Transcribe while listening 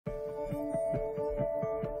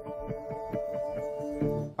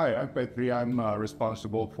Hi, I'm Petri. I'm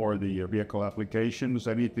responsible for the vehicle applications,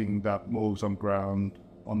 anything that moves on ground,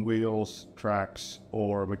 on wheels, tracks,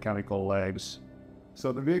 or mechanical legs.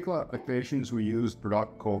 So the vehicle applications, we use a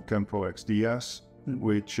product called 𝗃𝗵𝗶𝗴,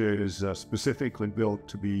 which is specifically built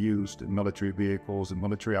to be used in military vehicles and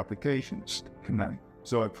military applications.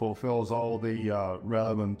 So it fulfills all the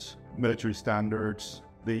relevant military standards.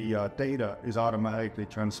 The data is automatically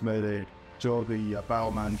transmitted to the battle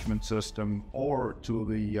management system or to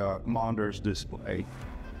the commander's display.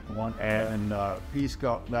 And he's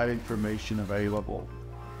got that information available.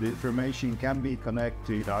 The information can be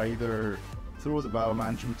connected either through the battle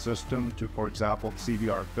management system to, for example,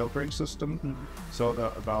 CBRN filtering system. So the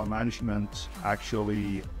battle management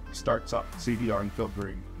actually starts up CBRN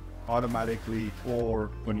filtering automatically, or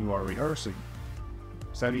when you are rehearsing,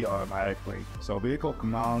 semi-automatically. So vehicle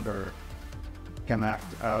commander can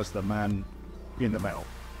act as the man in the middle,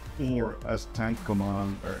 or as tank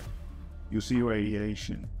commander. You see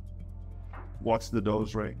radiation. What's the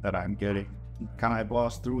dose rate that I'm getting? Can I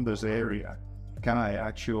blast through this area? Can I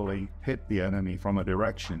actually hit the enemy from a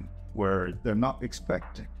direction where they're not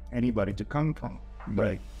expecting anybody to come from?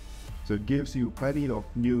 Right. So it gives you plenty of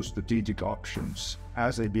new strategic options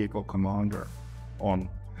as a vehicle commander on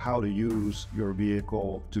how to use your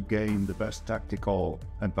vehicle to gain the best tactical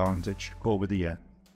advantage over the end.